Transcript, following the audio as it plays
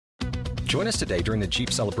Join us today during the Jeep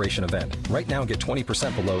Celebration event. Right now, get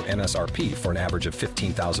 20% below MSRP for an average of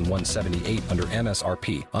 $15,178 under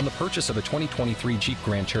MSRP on the purchase of a 2023 Jeep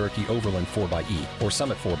Grand Cherokee Overland 4xE or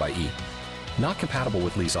Summit 4xE. Not compatible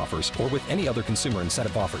with lease offers or with any other consumer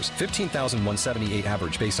incentive offers. $15,178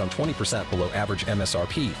 average based on 20% below average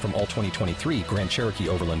MSRP from all 2023 Grand Cherokee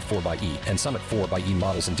Overland 4xE and Summit 4xE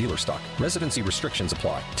models in dealer stock. Residency restrictions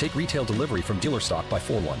apply. Take retail delivery from dealer stock by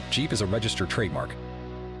 4/1. Jeep is a registered trademark.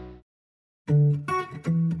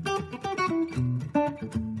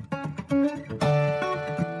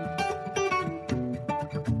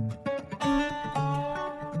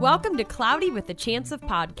 Welcome to Cloudy with a Chance of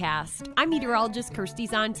Podcast. I'm meteorologist Kirsty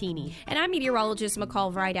Zontini. And I'm meteorologist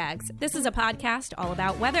McCall Vrydags. This is a podcast all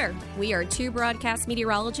about weather. We are two broadcast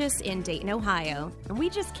meteorologists in Dayton, Ohio. And we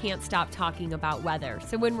just can't stop talking about weather.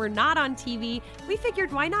 So when we're not on TV, we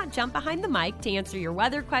figured why not jump behind the mic to answer your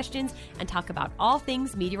weather questions and talk about all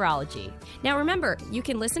things meteorology. Now remember, you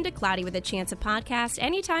can listen to Cloudy with a Chance of Podcast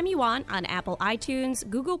anytime you want on Apple iTunes,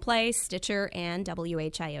 Google Play, Stitcher, and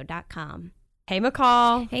WHIO.com. Hey,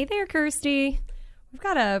 McCall. Hey there, Kirsty. We've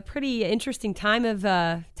got a pretty interesting time of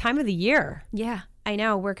the year. Yeah, I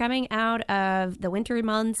know. We're coming out of the winter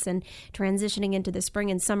months and transitioning into the spring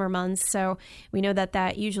and summer months, so we know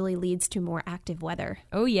that usually leads to more active weather.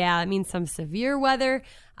 Oh, yeah. I mean, some severe weather.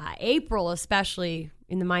 April, especially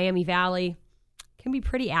in the Miami Valley, can be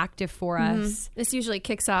pretty active for us. This usually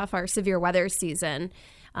kicks off our severe weather season.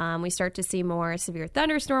 We start to see more severe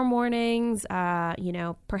thunderstorm warnings,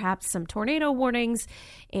 perhaps some tornado warnings.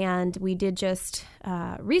 And we did just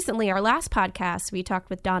recently, our last podcast, we talked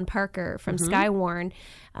with Don Parker from Skywarn,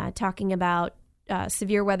 talking about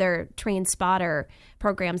severe weather trained spotter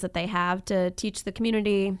programs that they have to teach the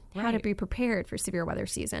community how to be prepared for severe weather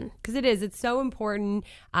season. Because it's so important.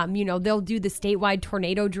 They'll do the statewide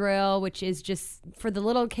tornado drill, which is just for the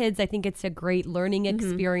little kids. I think it's a great learning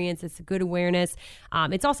experience. It's a good awareness.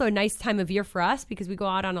 It's also a nice time of year for us because we go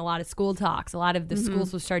out on a lot of school talks. A lot of the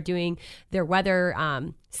schools will start doing their weather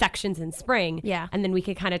sections in spring. Yeah. And then we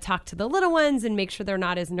can kind of talk to the little ones and make sure they're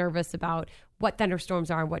not as nervous about what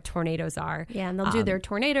thunderstorms are and what tornadoes are. Yeah, and they'll do their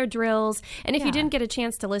tornado drills. And if you didn't get a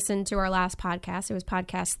chance to listen to our last podcast, it was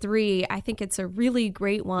podcast 3. I think it's a really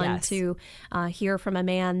great one to hear from a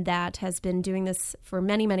man that has been doing this for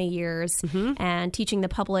many, many years and teaching the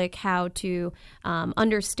public how to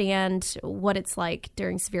understand what it's like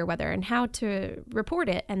during severe weather and how to report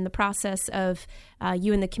it and the process of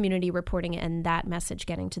you and the community reporting it and that message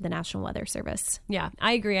getting to the National Weather Service. Yeah,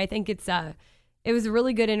 I agree. I think it was a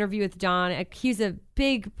really good interview with Don. He's a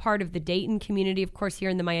big part of the Dayton community, of course, here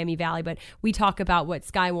in the Miami Valley, but we talk about what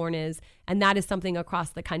Skywarn is, and that is something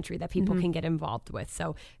across the country that people can get involved with.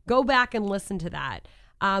 So go back and listen to that.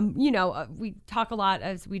 We talk a lot,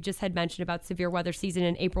 as we just had mentioned, about severe weather season,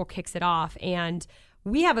 and April kicks it off. And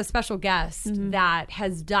we have a special guest that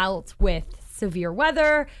has dealt with severe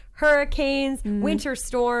weather, hurricanes, winter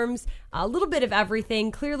storms, a little bit of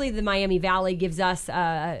everything. Clearly, the Miami Valley gives us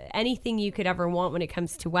anything you could ever want when it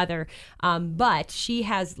comes to weather. But she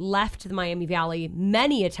has left the Miami Valley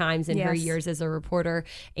many a times in her years as a reporter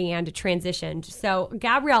and transitioned. So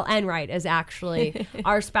Gabrielle Enright is actually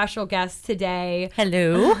our special guest today.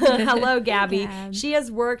 Hello. Hello, Gabby. Gab. She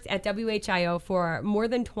has worked at WHIO for more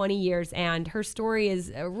than 20 years, and her story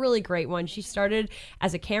is a really great one. She started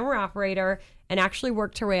as a camera operator and actually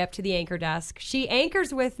worked her way up to the anchor desk. She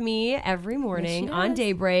anchors with me every morning on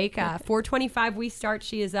Daybreak. 4:25 we start.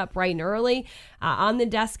 She is up bright and early on the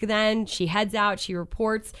desk then. She heads out. She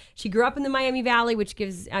reports. She grew up in the Miami Valley, which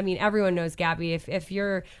gives, everyone knows Gabby. If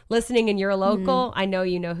you're listening and you're a local, I know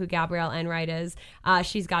you know who Gabrielle Enright is.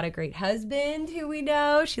 She's got a great husband who we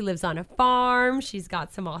know. She lives on a farm. She's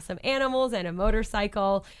got some awesome animals and a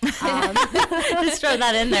motorcycle. Just throw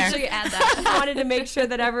that in there. Make sure you add that. I wanted to make sure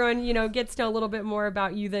that everyone, gets to know a little bit more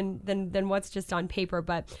about you than what's just on paper.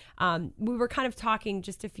 But we were kind of talking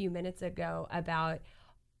just a few minutes ago about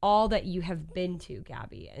all that you have been to,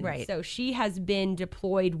 Gabby. And so she has been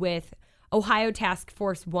deployed with Ohio Task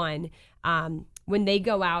Force 1 when they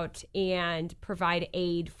go out and provide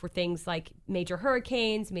aid for things like major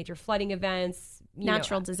hurricanes, major flooding events,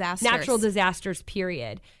 natural disasters,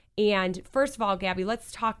 period. And first of all, Gabby,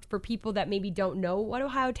 let's talk for people that maybe don't know what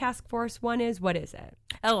Ohio Task Force 1 is. What is it?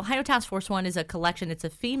 Oh, Ohio Task Force 1 is a collection. It's a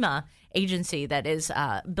FEMA agency that is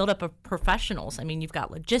built up of professionals. I mean, you've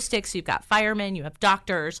got logistics, you've got firemen, you have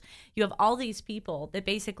doctors, you have all these people that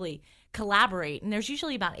basically collaborate. And there's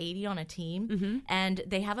usually about 80 on a team. And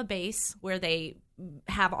they have a base where they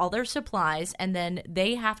have all their supplies, and then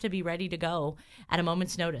they have to be ready to go at a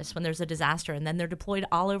moment's notice when there's a disaster. And then they're deployed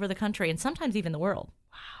all over the country and sometimes even the world.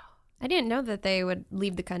 I didn't know that they would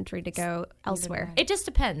leave the country to go elsewhere. It just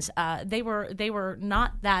depends. They were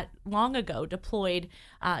not that long ago deployed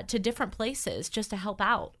to different places just to help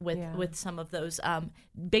out with some of those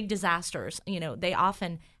big disasters. You know, they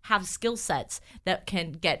often have skill sets that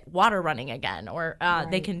can get water running again, or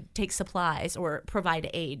they can take supplies or provide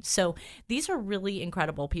aid. So these are really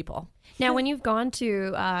incredible people. Now, when you've gone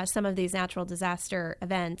to some of these natural disaster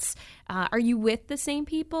events, are you with the same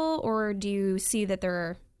people, or do you see that there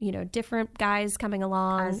are different guys coming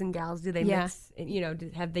along? Guys and gals, do they mix?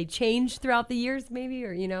 Have they changed throughout the years maybe,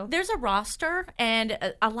 or, There's a roster, and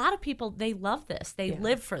a lot of people, they love this. They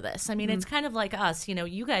live for this. I mean, it's kind of like us.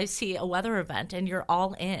 You guys see a weather event and you're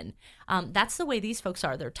all in. That's the way these folks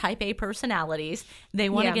are. They're type A personalities. They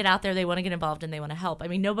want to get out there. They want to get involved, and they want to help. I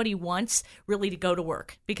mean, nobody wants really to go to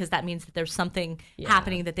work because that means that there's something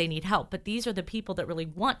happening that they need help. But these are the people that really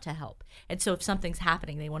want to help. And so if something's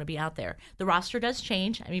happening, they want to be out there. The roster does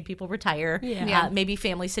change. I mean, people retire. Maybe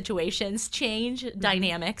family situations change,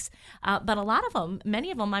 dynamics. But a lot of them,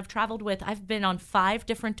 many of them I've traveled with. I've been on 5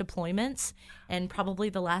 different deployments in probably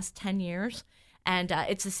the last 10 years. And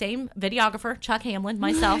it's the same videographer, Chuck Hamlin,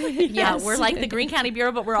 myself. We're like the Greene County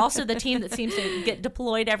Bureau, but we're also the team that seems to get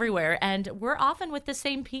deployed everywhere. And we're often with the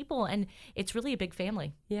same people, and it's really a big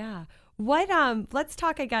family. Yeah. Let's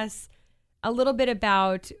talk, I guess, a little bit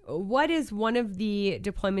about what is one of the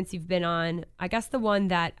deployments you've been on, I guess the one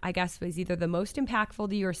that I guess was either the most impactful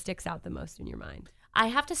to you or sticks out the most in your mind. I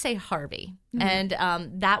have to say Harvey. And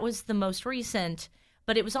that was the most recent,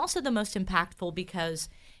 but it was also the most impactful because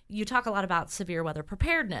you talk a lot about severe weather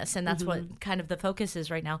preparedness, and that's what kind of the focus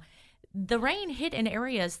is right now. The rain hit in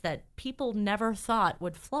areas that people never thought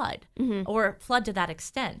would flood or flood to that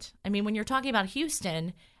extent. I mean, when you're talking about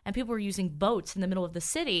Houston and people were using boats in the middle of the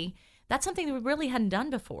city, that's something that we really hadn't done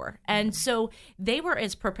before. And so they were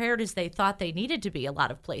as prepared as they thought they needed to be a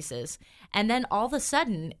lot of places. And then all of a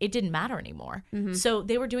sudden, it didn't matter anymore. So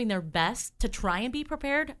they were doing their best to try and be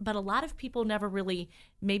prepared, but a lot of people never really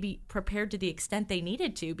maybe prepared to the extent they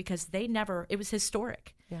needed to because it was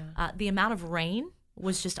historic. The amount of rain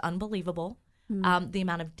was just unbelievable. The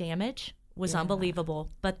amount of damage was unbelievable,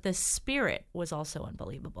 but the spirit was also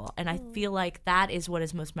unbelievable. And I feel like that is what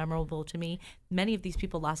is most memorable to me. Many of these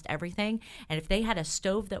people lost everything, and if they had a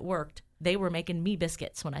stove that worked, they were making me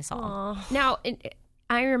biscuits when I saw them. Now,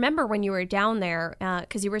 I remember when you were down there,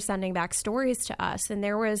 because you were sending back stories to us, and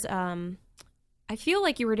there was, I feel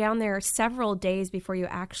like you were down there several days before you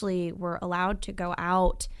actually were allowed to go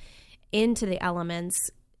out into the elements.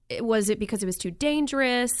 Was it because it was too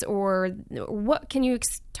dangerous, or what? Can you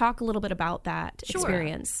talk a little bit about that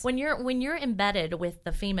experience? When you're embedded with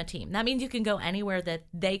the FEMA team, that means you can go anywhere that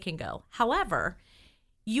they can go. However,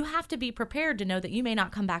 you have to be prepared to know that you may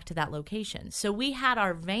not come back to that location. So we had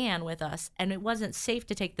our van with us, and it wasn't safe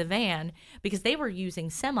to take the van because they were using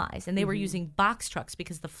semis and they were using box trucks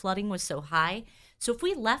because the flooding was so high. So if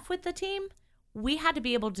we left with the team, we had to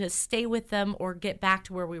be able to stay with them or get back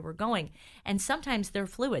to where we were going. And sometimes they're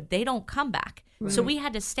fluid. They don't come back. Right. So we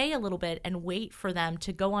had to stay a little bit and wait for them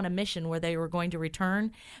to go on a mission where they were going to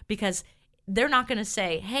return, because they're not going to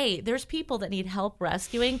say, hey, there's people that need help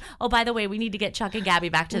rescuing. Oh, by the way, we need to get Chuck and Gabby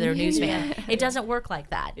back to their news van. It doesn't work like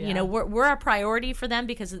that. Yeah. We're a priority for them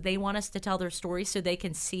because they want us to tell their stories so they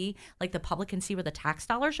can see, like the public can see where the tax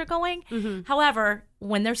dollars are going. However,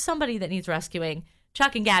 when there's somebody that needs rescuing,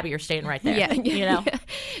 Chuck and Gabby are staying right there. Yeah.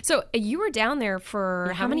 So you were down there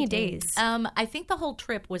for how many days? I think the whole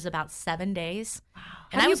trip was about 7 days. Wow.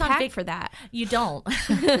 And I was on for that. You don't.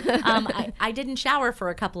 I didn't shower for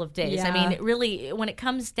a couple of days. Yeah. I mean, really, when it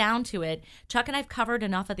comes down to it, Chuck and I've covered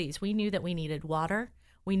enough of these. We knew that we needed water.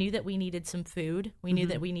 We knew that we needed some food. We knew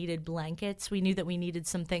that we needed blankets. We knew that we needed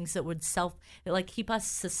some things that would keep us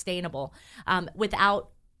sustainable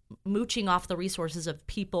without mooching off the resources of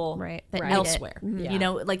people elsewhere.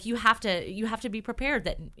 You have to be prepared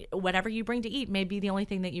that whatever you bring to eat may be the only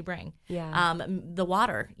thing that you bring. The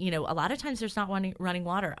water, a lot of times there's not running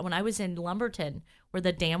water. When I was in Lumberton where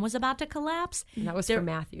the dam was about to collapse, and that was for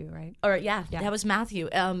Matthew, right? Or that was Matthew.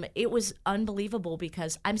 It was unbelievable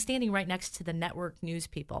because I'm standing right next to the network news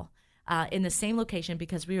people in the same location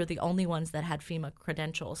because we were the only ones that had FEMA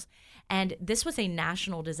credentials. And this was a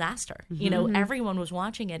national disaster. Everyone was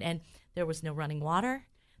watching it, and there was no running water.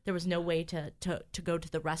 There was no way to go to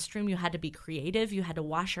the restroom. You had to be creative. You had to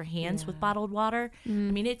wash your hands with bottled water. I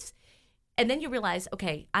mean, and then you realize,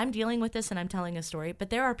 okay, I'm dealing with this and I'm telling a story, but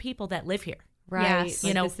there are people that live here. Right. Yes.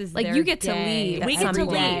 This is you get to leave. We get to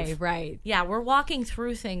leave. Right. Yeah, we're walking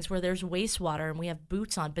through things where there's wastewater and we have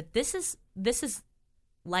boots on, but this is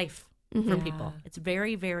life. for people. It's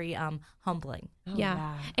very, very humbling. Oh,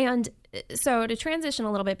 yeah. And so to transition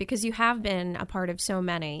a little bit, because you have been a part of so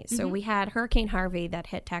many. So we had Hurricane Harvey that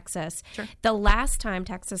hit Texas. Sure. The last time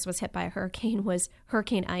Texas was hit by a hurricane was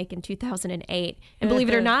Hurricane Ike in 2008. And believe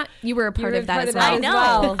it or not, you were a part of that as well. I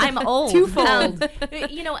know. I'm old. Twofold.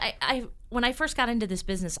 I when I first got into this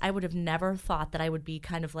business, I would have never thought that I would be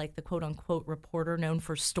kind of like the quote unquote reporter known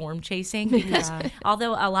for storm chasing, because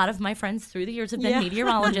although a lot of my friends through the years have been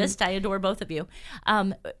meteorologists, I adore both of you.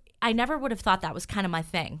 I never would have thought that was kind of my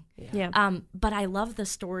thing. But I love the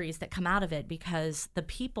stories that come out of it, because the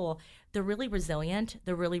people, they're really resilient,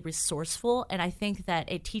 they're really resourceful, and I think that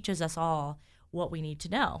it teaches us all what we need to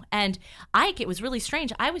know. And Ike, it was really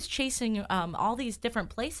strange. I was chasing all these different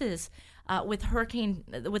places with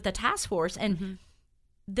the task force, and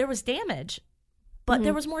there was damage. But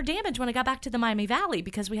there was more damage when I got back to the Miami Valley,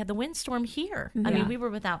 because we had the windstorm here. I mean, we were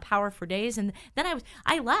without power for days, and then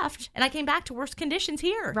I left and I came back to worse conditions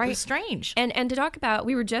here. Right. It was strange. And to talk about,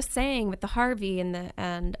 we were just saying with the Harvey and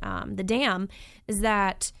the dam, is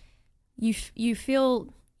that you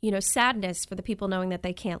feel sadness for the people knowing that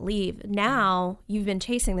they can't leave. Now you've been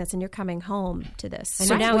chasing this and you're coming home to this.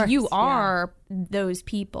 So now you are those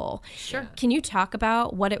people. Sure. Can you talk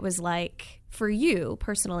about what it was like for you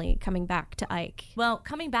personally coming back to Ike? Well,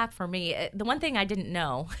 coming back for me, the one thing I didn't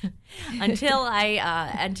know until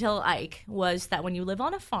Ike was that when you live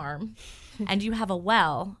on a farm and you have a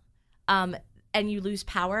well and you lose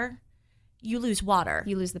power, you lose water.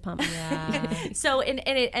 You lose the pump. Yeah. So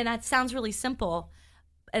and that sounds really simple.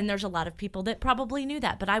 And there's a lot of people that probably knew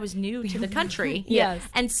that, but I was new to the country. Yes.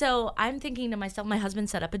 And so I'm thinking to myself, my husband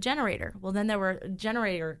set up a generator. Well, then there were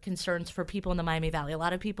generator concerns for people in the Miami Valley. A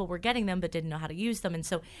lot of people were getting them but didn't know how to use them. And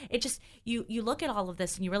so it just, you look at all of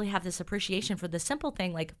this and you really have this appreciation for the simple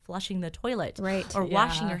thing like flushing the toilet or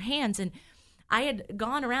washing your hands. And I had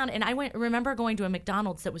gone around and I remember going to a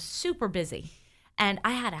McDonald's that was super busy. And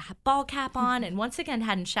I had a ball cap on, and once again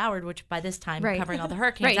hadn't showered, which by this time, covering all the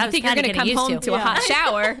hurricanes, I was think you're going to come home to a hot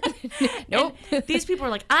shower. Nope. These people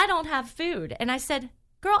were like, I don't have food. And I said,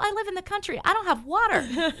 girl, I live in the country. I don't have water,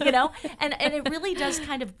 And it really does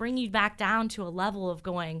kind of bring you back down to a level of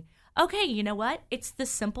going, okay, you know what? It's the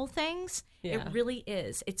simple things. Yeah. It really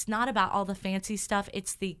is. It's not about all the fancy stuff.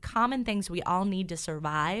 It's the common things we all need to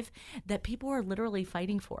survive that people are literally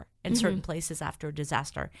fighting for in certain places after a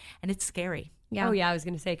disaster. And it's scary. Yeah. Oh, yeah. I was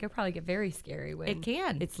going to say, it could probably get very scary when it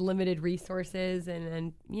can. It's limited resources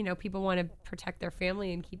and people want to protect their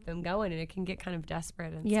family and keep them going, and it can get kind of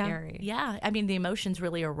desperate and scary. Yeah. I mean, the emotions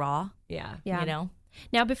really are raw. Yeah.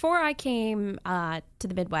 Now, before I came to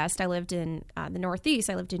the Midwest, I lived in the Northeast.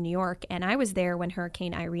 I lived in New York, and I was there when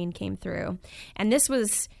Hurricane Irene came through. And this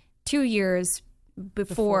was 2 years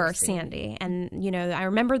before Sandy. And, I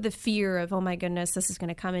remember the fear of, oh my goodness, this is going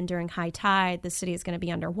to come in during high tide. The city is going to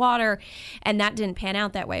be underwater. And that didn't pan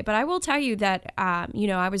out that way. But I will tell you that,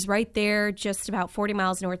 I was right there just about 40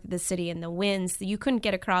 miles north of the city, and the winds, you couldn't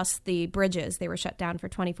get across the bridges. They were shut down for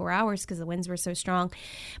 24 hours because the winds were so strong.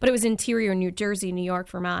 But it was interior New Jersey, New York,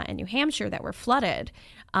 Vermont, and New Hampshire that were flooded.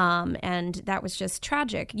 And that was just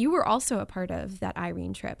tragic. You were also a part of that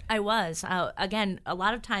Irene trip. I was. Again, a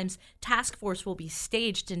lot of times task force will be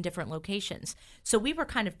staged in different locations. So we were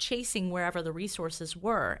kind of chasing wherever the resources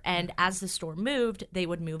were. And as the storm moved, they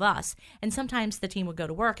would move us. And sometimes the team would go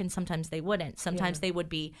to work and sometimes they wouldn't. Sometimes they would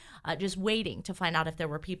be just waiting to find out if there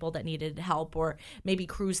were people that needed help or maybe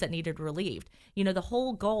crews that needed relieved. The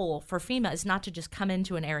whole goal for FEMA is not to just come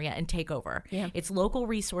into an area and take over. Yeah. It's local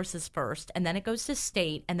resources first, and then it goes to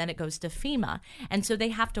state, and then it goes to FEMA. And so they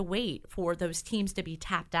have to wait for those teams to be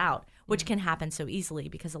tapped out, which can happen so easily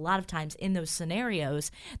because a lot of times in those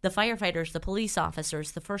scenarios, the firefighters, the police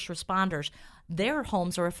officers, the first responders, their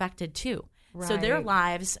homes are affected too. Right. So their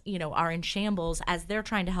lives, are in shambles as they're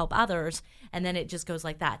trying to help others, and then it just goes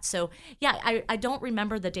like that. So, yeah, I don't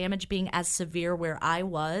remember the damage being as severe where I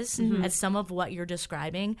was as some of what you're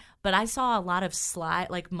describing, but I saw a lot of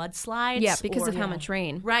mudslides. Yeah, because of how much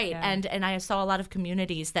rain. Right, yeah. And I saw a lot of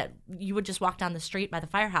communities that you would just walk down the street by the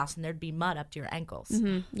firehouse and there'd be mud up to your ankles.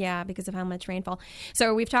 Mm-hmm. Yeah, because of how much rainfall.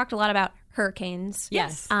 So we've talked a lot about hurricanes.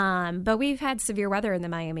 Yes. But we've had severe weather in the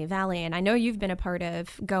Miami Valley, and I know you've been a part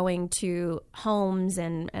of going to homes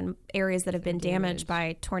and areas that have been damaged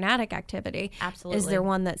by tornadic activity. Absolutely. Is there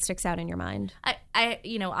one that sticks out in your mind? I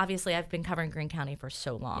obviously I've been covering Greene County for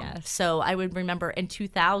so long. Yes. So I would remember in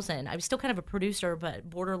 2000, I was still kind of a producer, but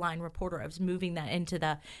borderline reporter. I was moving that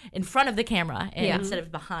in front of the camera instead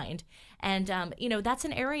of behind. And, that's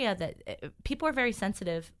an area that people are very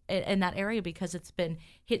sensitive in that area because it's been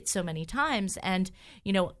hit so many times. And,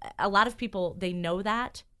 a lot of people, they know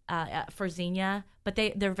that, for Xenia, but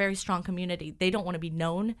they're a very strong community. They don't want to be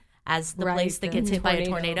known as the Right, place that the gets hit by a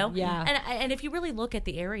tornado. Yeah. And if you really look at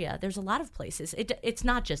the area, there's a lot of places. It's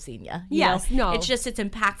not just Xenia. Yes, know? no. It's just, it's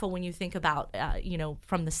impactful when you think about,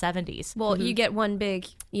 from the 70s. Well, you get one big,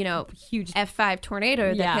 Huge F5 tornado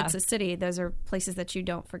that Yeah. hits a city. Those are places that you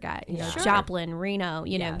don't forget. You know, Sure. Joplin, Reno,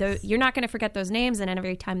 Yes. you're not going to forget those names. And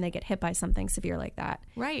every time they get hit by something severe like that.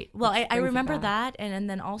 Right. Well, I brings it remember back. that. And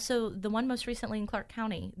then also the one most recently in Clark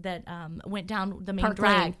County that went down the main Park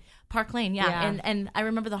drag. Lane. Park Lane, yeah. Yeah. And I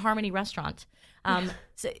remember the Harmony restaurant.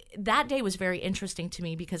 So that day was very interesting to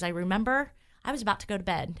me because I remember I was about to go to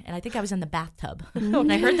bed and I think I was in the bathtub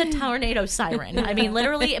and I heard the tornado siren. I mean,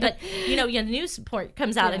 literally, but your news report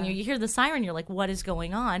comes out and you hear the siren, you're like, what is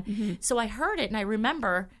going on? So I heard it and I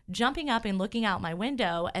remember jumping up and looking out my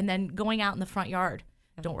window and then going out in the front yard.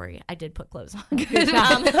 Don't worry, I did put clothes on. Good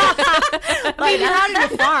job. I mean, you're out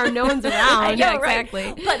on the farm. No one's around. Yeah, exactly.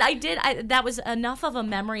 Right. But I did. That was enough of a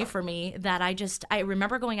memory for me that I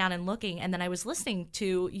remember going out and looking, and then I was listening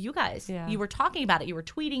to you guys. Yeah. You were talking about it. You were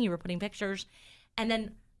tweeting. You were putting pictures, and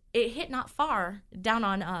then it hit not far down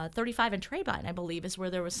on 35 and Trabine, I believe, is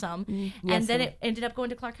where there was some, and then it ended up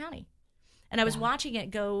going to Clark County. And I was watching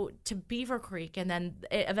it go to Beaver Creek and then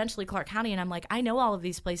eventually Clark County. And I'm like, I know all of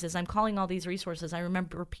these places. I'm calling all these resources. I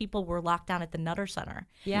remember people were locked down at the Nutter Center.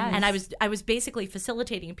 Yes. And I was basically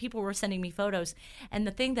facilitating and people were sending me photos. And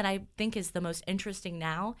the thing that I think is the most interesting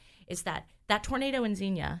now is that tornado in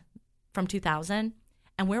Xenia from 2000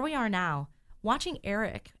 and where we are now, watching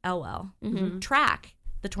Eric Elwell track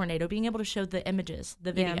the tornado, being able to show the images,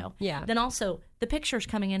 the video. Yeah. Then also the pictures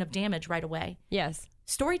coming in of damage right away. Yes.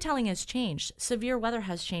 Storytelling has changed. Severe weather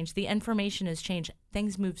has changed. The information has changed.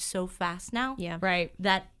 Things move so fast now Right.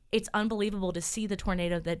 that it's unbelievable to see the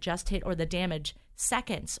tornado that just hit or the damage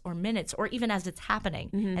seconds or minutes or even as it's happening.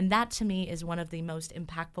 And that to me is one of the most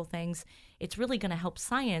impactful things. It's really going to help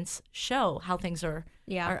science show how things are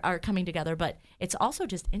coming together, but it's also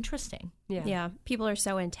just interesting. Yeah. People are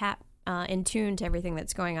so in tune to everything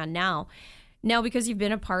that's going on now. Now, because you've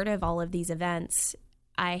been a part of all of these events,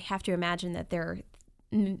 I have to imagine that there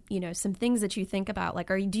are some things that you think about. Like,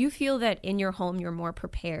 do you feel that in your home you're more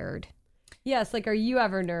prepared? Yes. Like, are you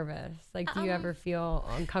ever nervous? Like, do you ever feel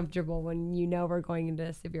uncomfortable when you know we're going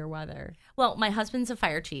into severe weather? Well, my husband's a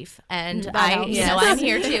fire chief, and That helps. I'm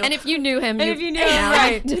here too. And if you knew him,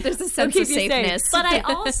 right. there's a sense keep of you safe. safeness. But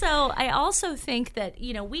I also think that,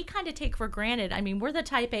 we kind of take for granted. I mean, we're the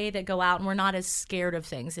type A that go out and we're not as scared of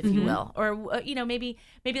things, if you will. Or, maybe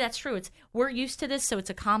that's true. We're used to this, so it's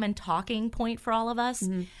a common talking point for all of us.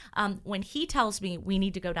 When he tells me we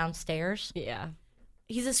need to go downstairs, Yeah.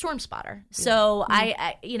 he's a storm spotter. So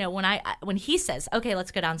when he says, okay,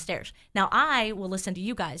 let's go downstairs. Now I will listen to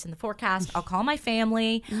you guys in the forecast. I'll call my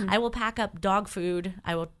family. I will pack up dog food.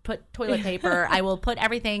 I will put toilet paper. I will put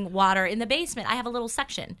everything, water in the basement. I have a little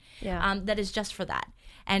section that is just for that.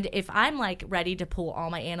 And if I'm like ready to pull all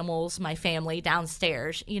my animals, my family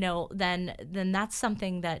downstairs, then that's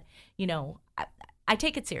something that, I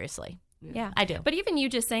take it seriously. Yeah, I do. But even you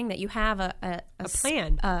just saying that you have a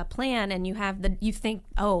plan. And you have you think,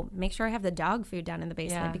 make sure I have the dog food down in the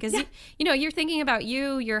basement Yeah. because you're thinking about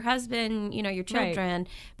you, your husband, your children,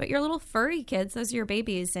 but your little furry kids, those are your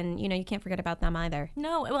babies, and you can't forget about them either.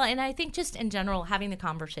 No, well, and I think just in general having the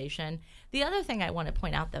conversation. The other thing I want to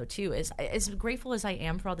point out though too is as grateful as I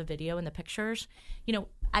am for all the video and the pictures,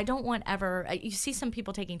 I don't want ever. You see some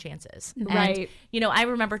people taking chances, Right. And, I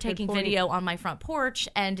remember taking video on my front porch,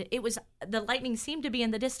 and the lightning seemed to be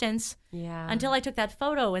in the distance. Yeah. Until I took that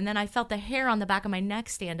photo, and then I felt the hair on the back of my neck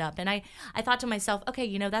stand up, and I thought to myself,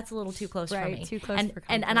 okay, that's a little too close for me. Too close and, for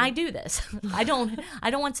comfort. and I do this. I don't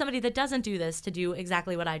want somebody that doesn't do this to do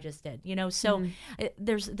exactly what I just did. So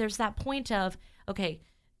there's that point of, okay,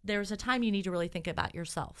 there's a time you need to really think about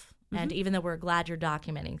yourself. And even though we're glad you're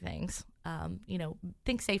documenting things,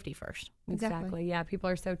 think safety first. Exactly. Yeah. People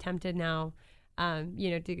are so tempted now,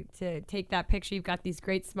 to take that picture. You've got these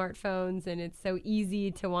great smartphones and it's so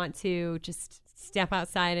easy to want to just step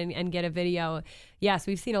outside and get a video. Yes.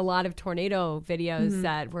 We've seen a lot of tornado videos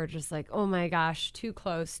that were just like, oh my gosh, too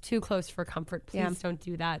close for comfort. Please don't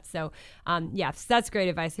do that. So, yes, that's great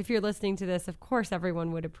advice. If you're listening to this, of course,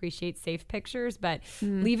 everyone would appreciate safe pictures, but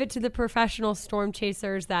leave it to the professional storm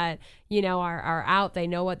chasers that, are out. They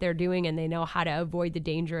know what they're doing and they know how to avoid the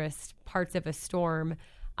dangerous parts of a storm.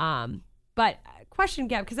 But question,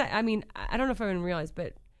 Gab, because I mean, I don't know if everyone realized,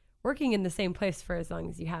 but working in the same place for as long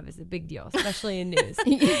as you have is a big deal, especially in news.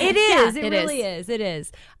 It is. It really is. It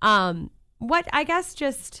is. What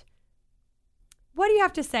do you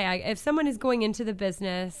have to say? If someone is going into the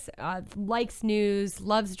business, likes news,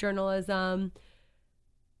 loves journalism,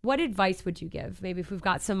 what advice would you give? Maybe if we've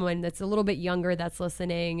got someone that's a little bit younger that's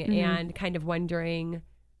listening and kind of wondering,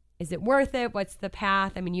 is it worth it? What's the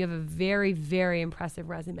path? I mean, you have a very, very impressive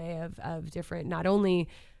resume of different, not only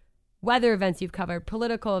weather events you've covered,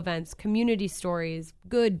 political events, community stories,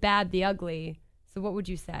 good, bad, the ugly. So what would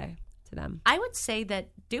you say to them? I would say that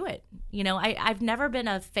do it. You know, I've never been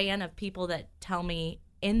a fan of people that tell me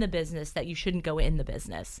in the business that you shouldn't go in the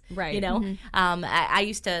business. Right. You know, I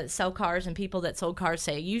used to sell cars, and people that sold cars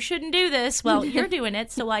say, you shouldn't do this. Well, you're doing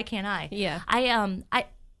it, so why can't I? Yeah.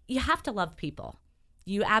 You have to love people.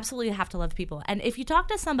 You absolutely have to love people. And if you talk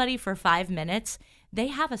to somebody for 5 minutes, they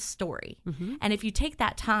have a story. And if you take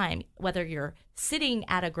that time, whether you're sitting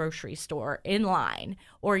at a grocery store in line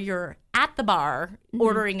or you're at the bar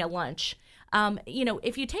ordering a lunch, you know,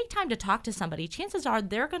 if you take time to talk to somebody, chances are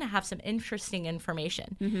they're going to have some interesting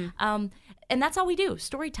information. And that's all we do,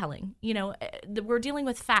 storytelling. You know, we're dealing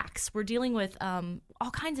with facts. We're dealing with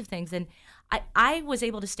all kinds of things. And I was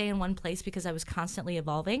able to stay in one place because I was constantly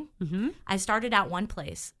evolving. I started out one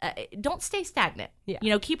place. Don't stay stagnant. You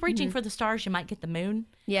know, keep reaching for the stars. You might get the moon.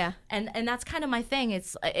 Yeah. And that's kind of my thing.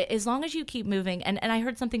 It's as long as you keep moving. And I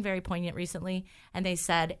heard something very poignant recently, and they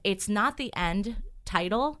said, it's not the end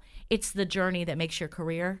title, it's the journey that makes your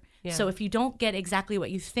career. So if you don't get exactly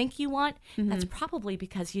what you think you want, that's probably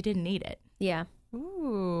because you didn't need it. Yeah.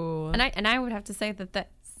 Ooh. And I would have to say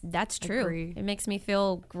that's true. Agree. It makes me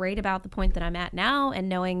feel great about the point that I'm at now, and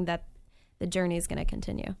knowing that the journey is going to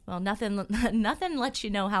continue. Well, nothing lets you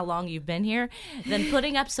know how long you've been here than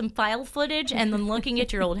putting up some file footage and then looking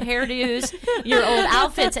at your old hairdos, your old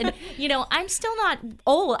outfits. And, you know, I'm still not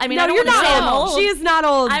old. I mean, No, I don't you're want to say not I'm old. old. She is not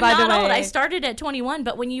old, I'm by the not way. old. I started at 21,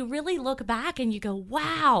 but when you really look back and you go,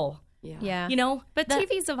 wow. Yeah. You know, but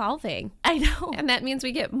TV's evolving. I know. And that means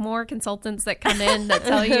we get more consultants that come in that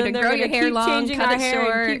tell you to They're grow your gonna hair keep long, changing cut our it hair and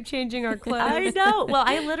short. keep changing our clothes. I know. Well,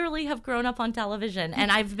 I literally have grown up on television,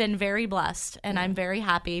 and I've been very blessed, and I'm very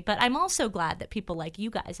happy. But I'm also glad that people like you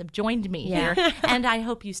guys have joined me here, and I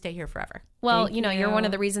hope you stay here forever. Well, Thank you know, you're one you.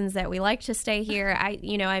 of the reasons that we like to stay here.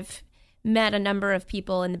 I've met a number of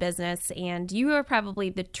people in the business, and you are probably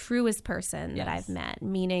the truest person that I've met,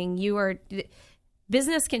 meaning you are...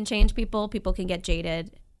 Business can change people. People can get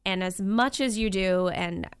jaded. And as much as you do,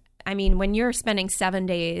 and I mean, when you're spending 7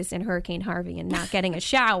 days in Hurricane Harvey and not getting a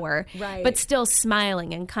shower, but still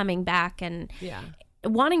smiling and coming back and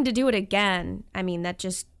wanting to do it again, I mean, that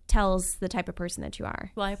just tells the type of person that you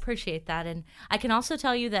are. Well, I appreciate that. And I can also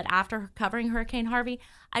tell you that after covering Hurricane Harvey,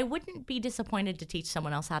 I wouldn't be disappointed to teach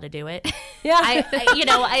someone else how to do it. You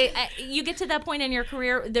get to that point in your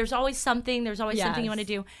career, there's always something you want to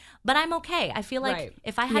do. But I'm okay. I feel like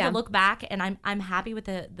if I had to look back, and I'm happy with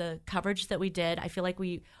the coverage that we did. I feel like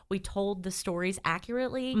we told the stories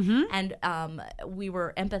accurately, and we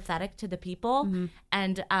were empathetic to the people,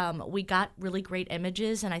 and we got really great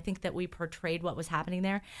images, and I think that we portrayed what was happening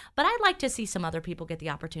there. But I'd like to see some other people get the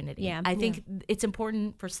opportunity. Yeah. I think it's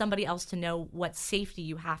important for somebody else to know what safety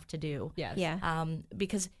you have to do. Yes. Yeah.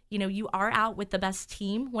 Because, you know, you are out with the best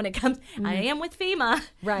team when it comes. I am with FEMA.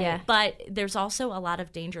 Right. Yeah. But there's also a lot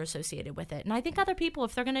of danger associated with it. And I think other people,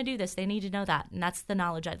 if they're going to do this, they need to know that. And that's the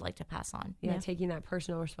knowledge I'd like to pass on. Yeah, taking that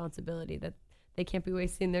personal responsibility that they can't be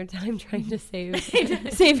wasting their time trying to save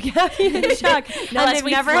Gabby and Chuck. No, and as they've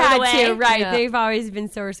we never float had away. to. Right. Yeah. They've always been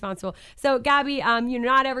so responsible. So, Gabby,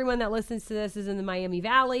 not everyone that listens to this is in the Miami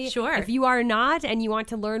Valley. Sure. If you are not, and you want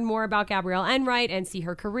to learn more about Gabrielle Enright and see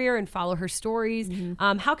her career and follow her stories,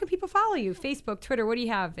 how can people follow you? Facebook, Twitter, what do you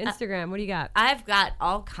have? Instagram, what do you got? I've got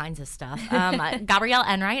all kinds of stuff. Gabrielle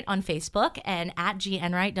Enright on Facebook and at G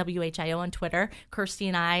Enright, WHIO on Twitter. Kirsty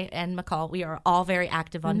and I and McCall, we are all very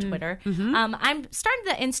active on Twitter. I'm starting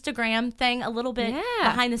the Instagram thing a little bit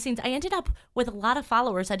behind the scenes. I ended up with a lot of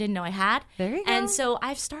followers I didn't know I had. There you go. And so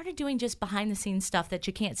I've started doing just behind the scenes stuff that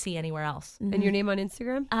you can't see anywhere else. And your name on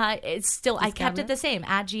Instagram? It's still, I kept Gabrielle? it the same,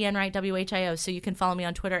 at G Enright, WHIO. So you can follow me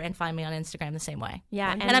on Twitter and find me on Instagram the same way.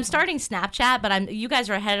 Yeah. And I'm starting Snapchat, but you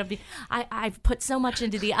guys are ahead of me. I've put so much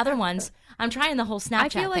into the other ones. I'm trying the whole Snapchat I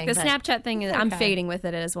feel like thing, the Snapchat thing, I'm fading with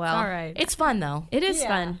it as well. All right. It's fun though. It is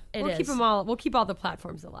fun. We'll keep them all. We'll keep all the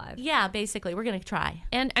platforms alive. Yeah, basically, we're gonna try.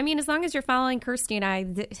 And I mean, as long as you're following Kirsty and I,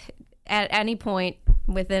 at any point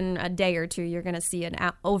within a day or two, you're going to see an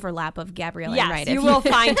overlap of Gabrielle Enright. Yes, you will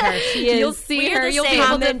find her. She is. You'll see We're her. the You'll be same.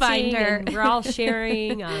 able to find Commenting, her. and we're all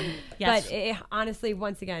sharing. Yes. But honestly,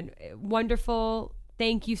 once again, wonderful.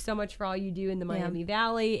 thank you so much for all you do in the Miami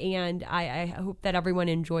Valley. And I hope that everyone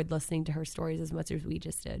enjoyed listening to her stories as much as we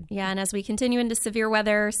just did. Yeah, and as we continue into severe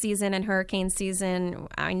weather season and hurricane season,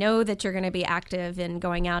 I know that you're going to be active in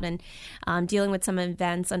going out and dealing with some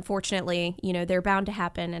events. Unfortunately, they're bound to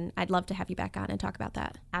happen, and I'd love to have you back on and talk about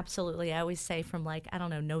that. Absolutely. I always say from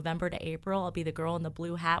November to April, I'll be the girl in the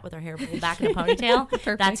blue hat with her hair pulled back in a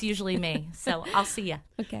ponytail. That's usually me. So I'll see you.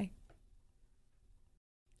 Okay.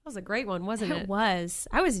 That was a great one, wasn't it? It was.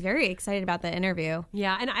 I was very excited about the interview.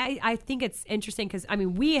 Yeah, and I think it's interesting because,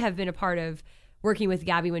 we have been a part of working with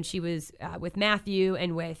Gabby when she was with Matthew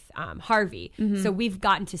and with Harvey. Mm-hmm. So we've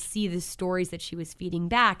gotten to see the stories that she was feeding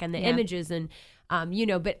back and the images and,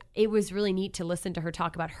 but it was really neat to listen to her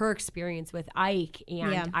talk about her experience with Ike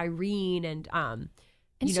and Irene and,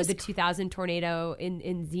 the 2000 tornado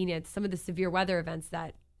in Zenith, some of the severe weather events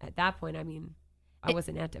that at that point, I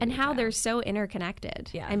wasn't at and how they're so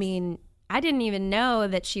interconnected. Yes. I didn't even know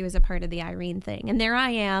that she was a part of the Irene thing, and there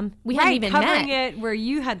I am. We hadn't even covering met it where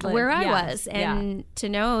you had lived. Where I was, and to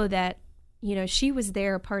know that she was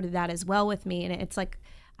there, a part of that as well with me, and it's like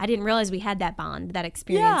I didn't realize we had that bond, that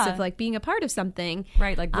experience of like being a part of something,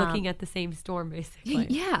 right? Like looking at the same storm, basically.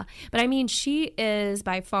 Yeah, but she is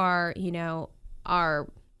by far our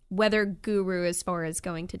weather guru as far as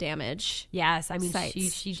going to damage. Yes, sites.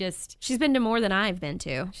 she's been to more than I've been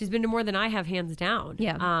to. She's been to more than I have, hands down.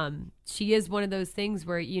 Yeah. She is one of those things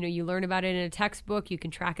where you learn about it in a textbook, you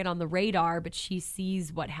can track it on the radar, but she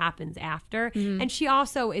sees what happens after. Mm-hmm. And she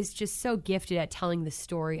also is just so gifted at telling the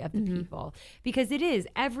story of the people, because it is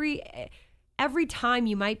every time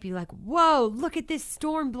you might be like, whoa, look at this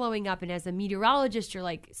storm blowing up. And as a meteorologist, you're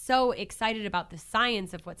like so excited about the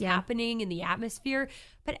science of what's happening in the atmosphere.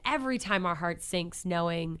 But every time our heart sinks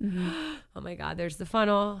knowing, oh my God, there's the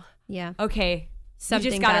funnel. Yeah. Okay. Something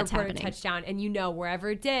you just got bad's to report happening. a touchdown. And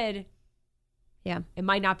wherever it did, it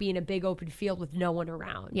might not be in a big open field with no one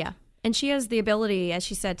around. Yeah. And she has the ability, as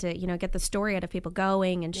she said, to, get the story out of people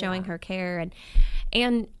going and showing her care.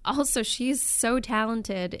 And also she's so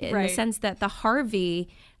talented in the sense that the Harvey,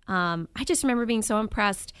 I just remember being so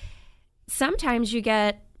impressed. Sometimes you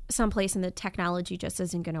get someplace and the technology just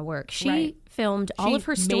isn't going to work. She filmed all of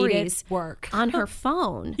her stories work on her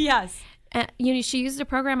phone. Yes. She used a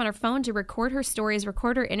program on her phone to record her stories,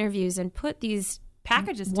 record her interviews, and put these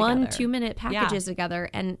packages together. 1-2 minute packages together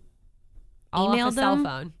and all emailed off a them cell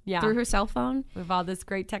phone. Yeah. through her cell phone. With all this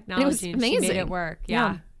great technology. It was amazing. She made it work.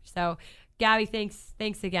 Yeah. So, Gabby,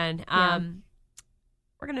 thanks again.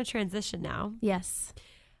 We're going to transition now. Yes.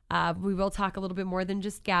 We will talk a little bit more than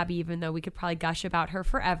just Gabby, even though we could probably gush about her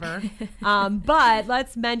forever. But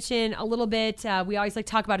let's mention a little bit. We always like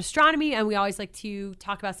to talk about astronomy, and we always like to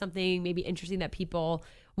talk about something maybe interesting that people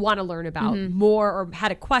want to learn about more or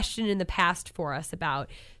had a question in the past for us about.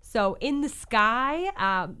 So in the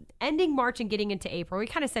sky, ending March and getting into April, we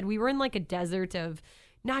kind of said we were in like a desert of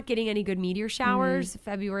not getting any good meteor showers.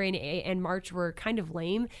 February and March were kind of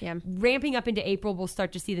lame. Yeah. Ramping up into April, we'll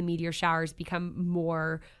start to see the meteor showers become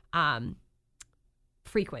more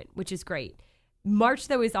frequent, which is great. March,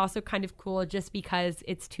 though, is also kind of cool just because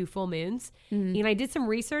it's 2 full moons. And I did some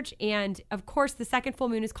research, and of course, the second full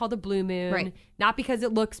moon is called a blue moon. Right. Not because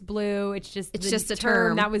it looks blue. It's just a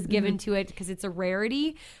term that was given to it because it's a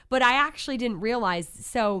rarity. But I actually didn't realize.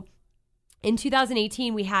 So in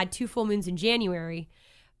 2018, we had 2 full moons in January.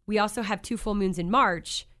 We also have 2 full moons in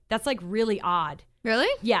March. That's like really odd. Really?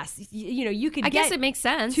 Yes. You could I get guess it makes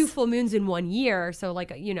sense. 2 full moons in 1 year. So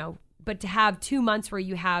but to have 2 months where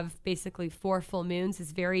you have basically 4 full moons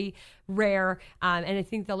is very rare. And I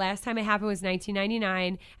think the last time it happened was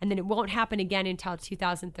 1999, and then it won't happen again until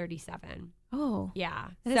 2037. Oh. Yeah.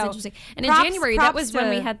 That is interesting. And in January, that was when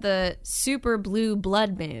we had the super blue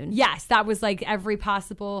blood moon. Yes, that was like every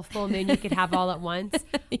possible full moon you could have all at once.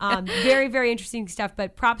 Very, very interesting stuff.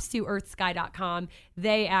 But props to earthsky.com.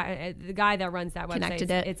 They, the guy that runs that website, connected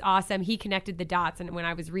it. It's awesome. He connected the dots. And when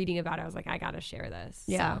I was reading about it, I was like, I got to share this.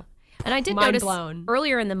 Yeah. So. And I did Mind notice blown.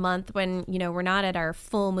 earlier in the month when, we're not at our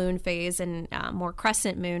full moon phase and more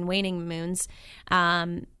crescent moon, waning moons,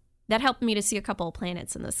 that helped me to see a couple of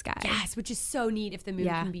planets in the sky. Yes, which is so neat if the moon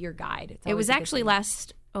can be your guide. It was actually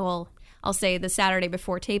I'll say the Saturday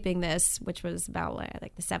before taping this, which was about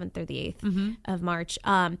like the 7th or the 8th of March.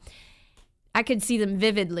 I could see them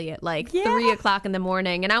vividly at 3 o'clock in the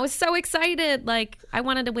morning. And I was so excited. Like, I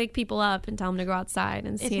wanted to wake people up and tell them to go outside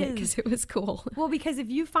and see it because it was cool. Well, because if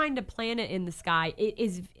you find a planet in the sky, it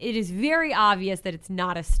is very obvious that it's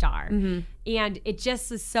not a star. And it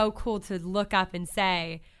just is so cool to look up and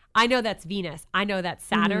say, I know that's Venus. I know that's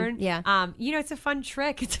Saturn. Yeah. It's a fun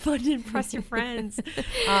trick. It's fun to impress your friends.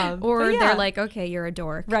 Or they're like, okay, you're a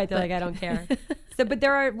dork. Right. They're like, I don't care. So, but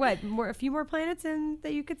there are a few more planets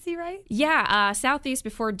that you could see, right? Yeah, southeast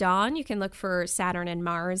before dawn, you can look for Saturn and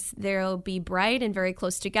Mars. They'll be bright and very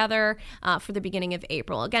close together for the beginning of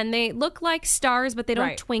April. Again, they look like stars, but they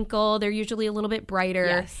don't twinkle. They're usually a little bit brighter.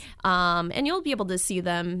 Yes. And you'll be able to see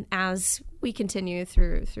them as we continue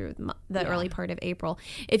through the early part of April.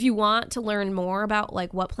 If you want to learn more about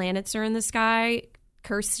like what planets are in the sky,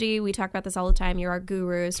 Kirsty, we talk about this all the time. You're our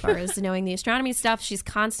guru as far as knowing the astronomy stuff. She's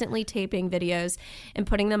constantly taping videos and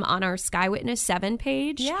putting them on our Sky Witness 7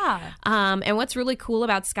 page. Yeah. And what's really cool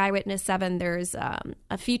about Sky Witness 7, there's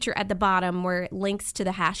a feature at the bottom where it links to the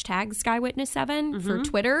hashtag Sky Witness 7 for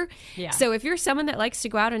Twitter. Yeah. So if you're someone that likes to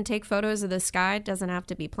go out and take photos of the sky, it doesn't have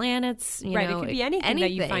to be planets. You know, it could be anything that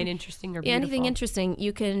you find interesting or beautiful. Anything interesting.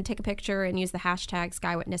 You can take a picture and use the hashtag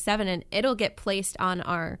Sky Witness 7, and it'll get placed on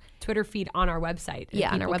our Twitter feed on our website.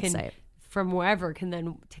 Yeah, on our website. From wherever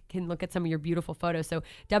can look at some of your beautiful photos. So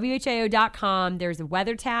WHIO.com, there's a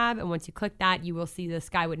weather tab, and once you click that, you will see the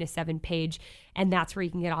Sky Witness 7 page, and that's where you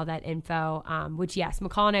can get all that info, which, yes,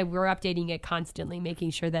 McCall and I, we're updating it constantly,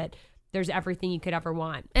 making sure that there's everything you could ever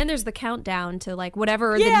want. And there's the countdown to like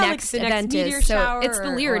whatever the next event is. So it's the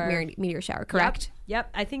Lyrid meteor shower, correct?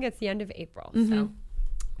 Yep, I think it's the end of April. So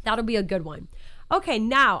that'll be a good one. Okay,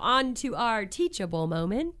 now on to our teachable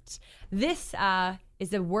moment. This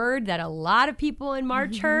is a word that a lot of people in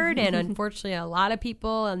March heard, and unfortunately a lot of people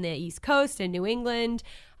on the East Coast and New England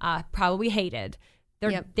probably hated.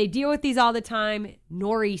 They deal with these all the time.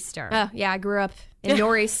 Nor'easter. Oh, yeah, I grew up in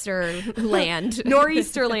Nor'easter land.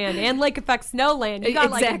 Nor'easter land and lake effect snow land. You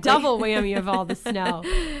got like a double whammy of all the snow.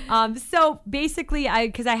 So basically,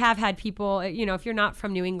 because I have had people, if you're not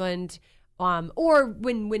from New England, or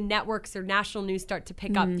when networks or national news start to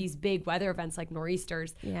pick up these big weather events like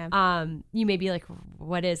nor'easters, you may be like,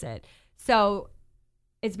 what is it? So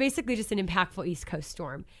it's basically just an impactful East Coast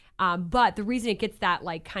storm. But the reason it gets that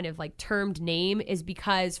kind of termed name is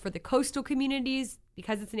because for the coastal communities,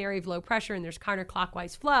 because it's an area of low pressure and there's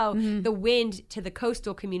counterclockwise flow, the wind to the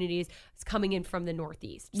coastal communities is coming in from the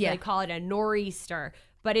northeast. So they call it a nor'easter.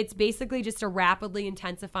 But it's basically just a rapidly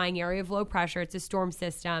intensifying area of low pressure. It's a storm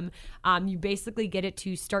system. You basically get it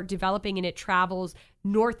to start developing, and it travels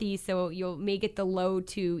northeast. So you may get the low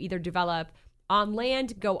to either develop on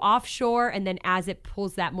land, go offshore, and then as it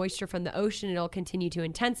pulls that moisture from the ocean, it'll continue to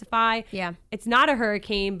intensify. Yeah. It's not a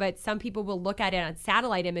hurricane, but some people will look at it on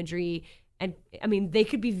satellite imagery. And I mean, they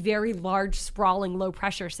could be very large, sprawling, low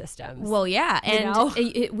pressure systems. Well, yeah.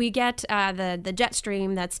 And we get the jet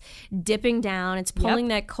stream that's dipping down. It's pulling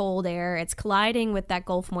that cold air. It's colliding with that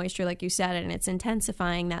Gulf moisture, like you said, and it's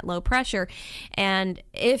intensifying that low pressure. And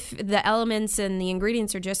if the elements and the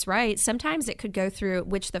ingredients are just right, sometimes it could go through,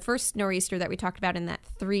 which the first nor'easter that we talked about in that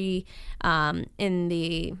 3 in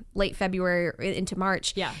the late February into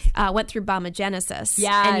March went through bombogenesis.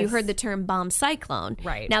 Yes. And you heard the term bomb cyclone.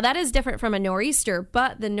 Right. Now, that is different from a nor'easter,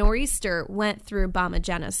 but the nor'easter went through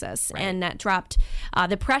bombogenesis, and that dropped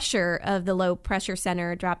the pressure of the low pressure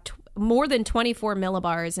center dropped more than 24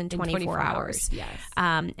 millibars in 24 hours. Yes.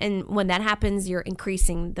 And when that happens, you're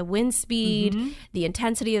increasing the wind speed, the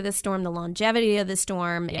intensity of the storm, the longevity of the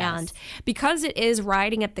storm. Yes. And because it is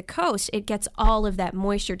riding at the coast, it gets all of that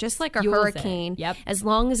moisture, just like a hurricane. Yep. As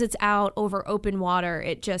long as it's out over open water,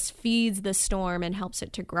 it just feeds the storm and helps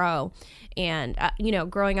it to grow. And,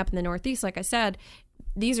 growing up in the Northeast, like I said,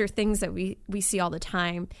 these are things that we see all the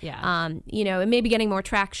time. Yeah. It may be getting more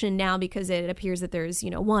traction now because it appears that there's,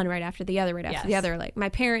 one right after the other, after the other. Like my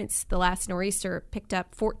parents, the last nor'easter picked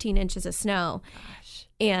up 14 inches of snow. Gosh.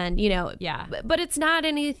 And, but it's not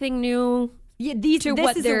anything new. Yeah, this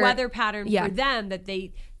is a weather pattern for them that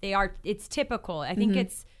they are, it's typical. I think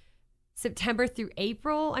it's September through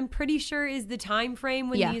April, I'm pretty sure, is the time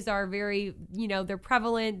frame when these are very, they're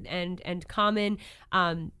prevalent and common.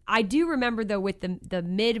 I do remember, though, with the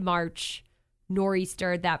mid-March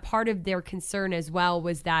nor'easter, that part of their concern as well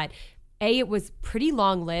was that, it was pretty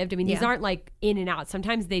long-lived. I mean, these aren't like in and out.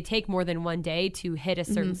 Sometimes they take more than one day to hit a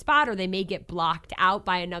certain spot, or they may get blocked out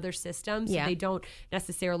by another system, so they don't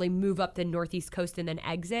necessarily move up the northeast coast and then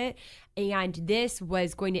exit. And this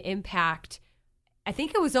was going to impact, I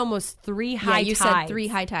think it was almost 3 high tides. You said 3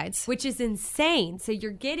 high tides. Which is insane. So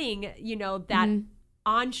you're getting, that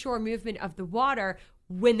onshore movement of the water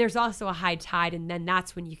when there's also a high tide, and then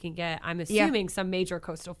that's when you can get, I'm assuming, some major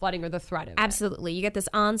coastal flooding or the threat of it. Absolutely. You get this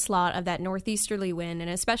onslaught of that northeasterly wind,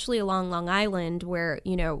 and especially along Long Island where,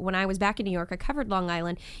 when I was back in New York, I covered Long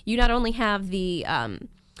Island. You not only have the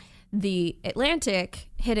Atlantic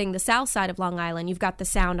hitting the south side of Long Island, you've got the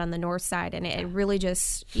Sound on the north side, and it really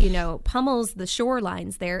just, pummels the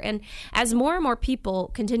shorelines there. And as more and more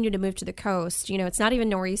people continue to move to the coast, it's not even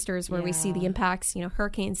nor'easters where we see the impacts,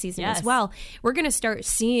 hurricane season as well. We're going to start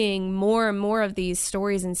seeing more and more of these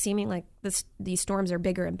stories and seeming like these storms are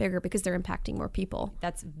bigger and bigger because they're impacting more people.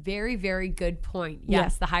 That's very, very good point.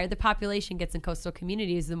 Yes, the higher the population gets in coastal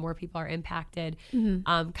communities, the more people are impacted.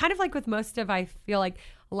 Kind of like with most of, I feel like,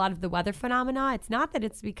 a lot of the weather phenomena, it's not that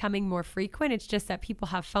it's becoming more frequent, it's just that people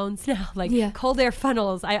have phones now, like cold air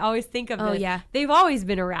funnels. I always think of this. They've always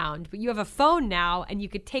been around, but you have a phone now and you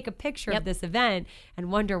could take a picture of this event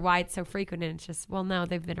and wonder why it's so frequent. And it's just, well, no,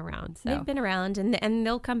 they've been around. So. They've been around and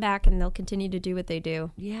they'll come back and they'll continue to do what they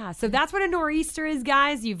do. Yeah, so that's what a nor'easter is,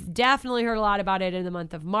 guys. You've definitely heard a lot about it in the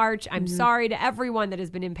month of March. I'm sorry to everyone that has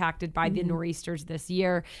been impacted by the nor'easters this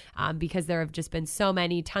year because there have just been so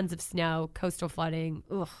many, tons of snow, coastal flooding,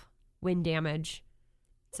 wind damage.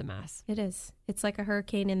 It's a mess. It is. It's like a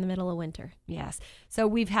hurricane in the middle of winter. Yes. So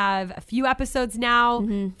we've have a few episodes now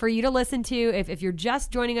for you to listen to. If you're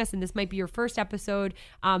just joining us and this might be your first episode,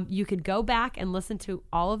 you could go back and listen to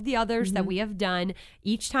all of the others that we have done.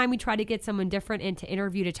 Each time we try to get someone different in to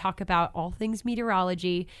interview to talk about all things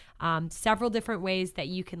meteorology, several different ways that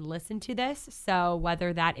you can listen to this. So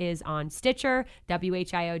whether that is on Stitcher,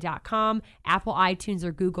 WHIO.com, Apple iTunes,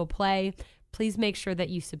 or Google Play, please make sure that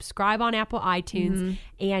you subscribe on Apple iTunes.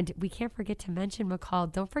 And we can't forget to mention,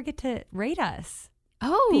 McCall, don't forget to rate us.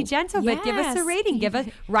 Oh, be gentle, but give us a rating.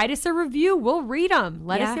 Write us a review. We'll read them.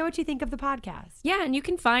 Let us know what you think of the podcast. Yeah, and you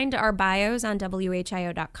can find our bios on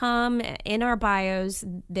WHIO.com. In our bios,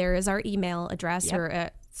 there is our email address or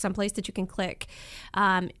someplace that you can click.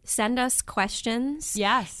 Send us questions.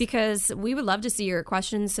 Yes. Because we would love to see your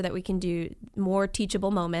questions so that we can do more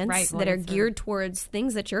teachable moments that are geared towards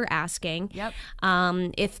things that you're asking. Yep.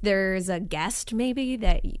 If there's a guest maybe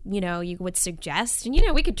that, you would suggest,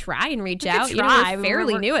 and, we could try and reach out. We're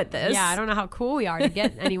fairly new at this. Yeah, I don't know how cool we are to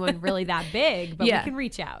get anyone really that big, but we can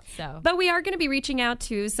reach out. But we are going to be reaching out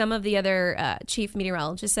to some of the other chief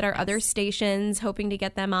meteorologists at our other stations, hoping to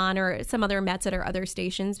get them on, or some other Mets at our other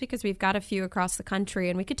stations, because we've got a few across the country,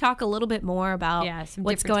 and we could talk a little bit more about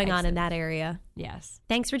what's going on in that area. Yes.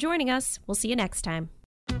 Thanks for joining us. We'll see you next time.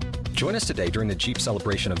 Join us today during the Jeep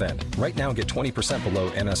Celebration event. Right now, get 20% below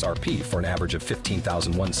MSRP for an average of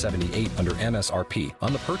 $15,178 under MSRP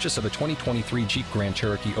on the purchase of a 2023 Jeep Grand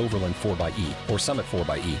Cherokee Overland 4xE or Summit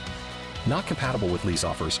 4xE. Not compatible with lease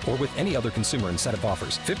offers or with any other consumer incentive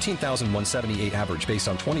offers. $15,178 average based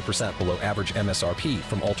on 20% below average MSRP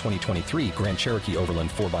from all 2023 Grand Cherokee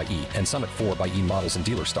Overland 4xE and Summit 4xE models in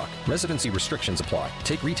dealer stock. Residency restrictions apply.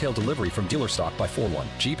 Take retail delivery from dealer stock by 4/1.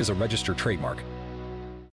 Jeep is a registered trademark.